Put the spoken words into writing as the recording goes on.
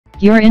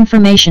Your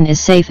information is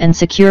safe and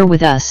secure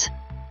with us.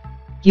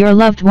 Your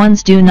loved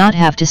ones do not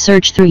have to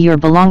search through your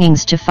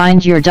belongings to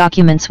find your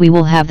documents. We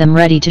will have them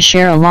ready to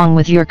share along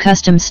with your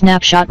custom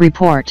snapshot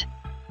report.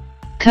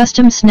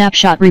 Custom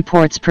snapshot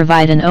reports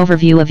provide an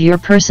overview of your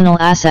personal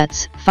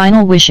assets,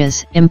 final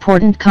wishes,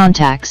 important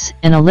contacts,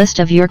 and a list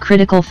of your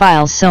critical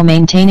files, so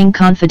maintaining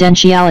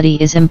confidentiality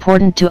is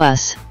important to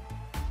us.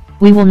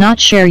 We will not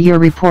share your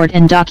report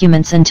and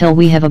documents until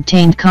we have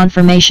obtained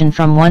confirmation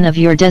from one of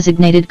your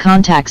designated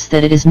contacts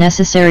that it is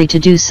necessary to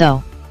do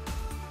so.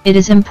 It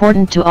is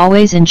important to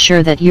always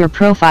ensure that your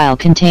profile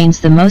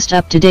contains the most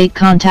up-to-date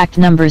contact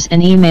numbers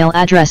and email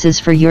addresses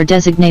for your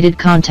designated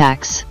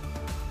contacts.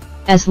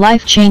 As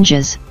life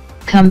changes,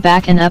 come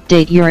back and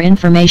update your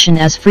information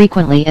as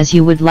frequently as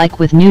you would like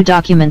with new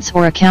documents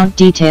or account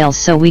details,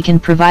 so we can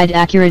provide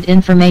accurate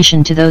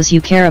information to those you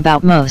care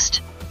about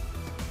most.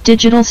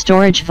 Digital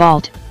Storage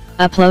Vault.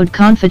 Upload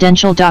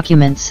confidential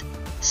documents,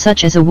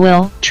 such as a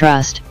will,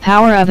 trust,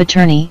 power of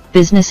attorney,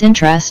 business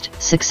interest,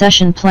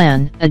 succession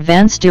plan,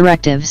 advance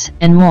directives,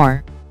 and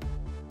more.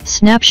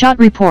 Snapshot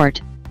Report.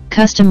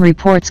 Custom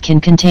reports can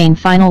contain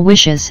final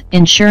wishes,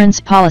 insurance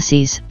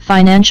policies,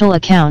 financial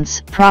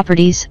accounts,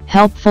 properties,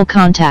 helpful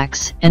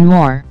contacts, and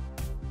more.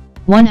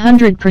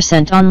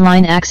 100%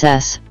 online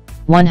access,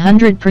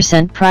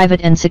 100%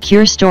 private and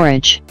secure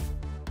storage.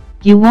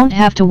 You won't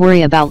have to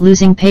worry about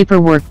losing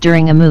paperwork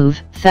during a move,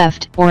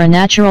 theft, or a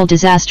natural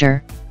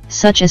disaster,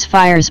 such as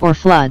fires or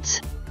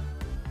floods.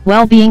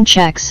 Well-being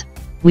checks.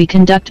 We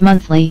conduct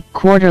monthly,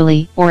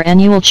 quarterly, or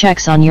annual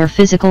checks on your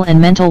physical and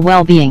mental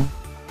well-being.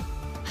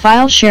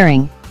 File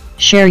sharing.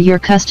 Share your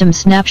custom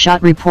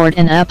snapshot report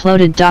and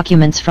uploaded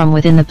documents from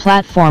within the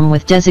platform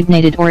with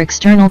designated or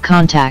external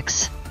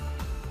contacts.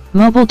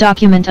 Mobile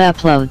document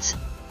uploads.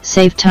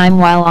 Save time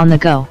while on the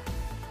go.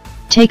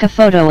 Take a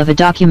photo of a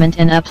document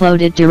and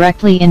upload it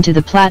directly into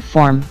the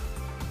platform.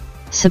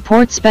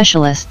 Support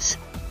specialists.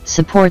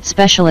 Support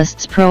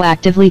specialists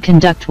proactively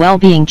conduct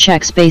well-being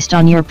checks based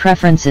on your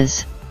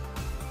preferences.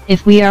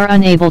 If we are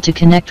unable to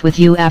connect with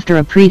you after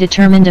a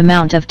predetermined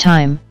amount of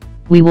time,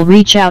 we will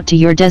reach out to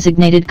your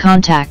designated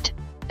contact.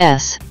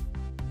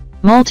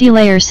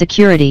 Multi-layer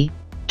security.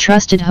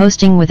 Trusted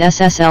hosting with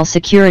SSL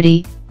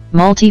security,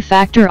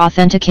 multi-factor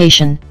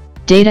authentication,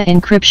 data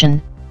encryption,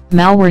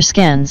 malware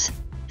scans,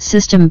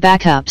 system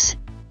backups,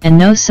 and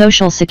no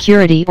social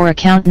security or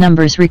account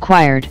numbers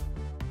required.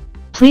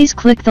 Please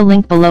click the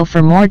link below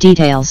for more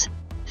details.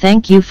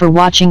 Thank you for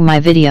watching my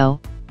video.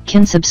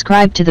 Can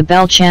subscribe to the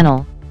bell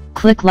channel.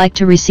 Click like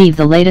to receive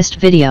the latest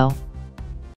video.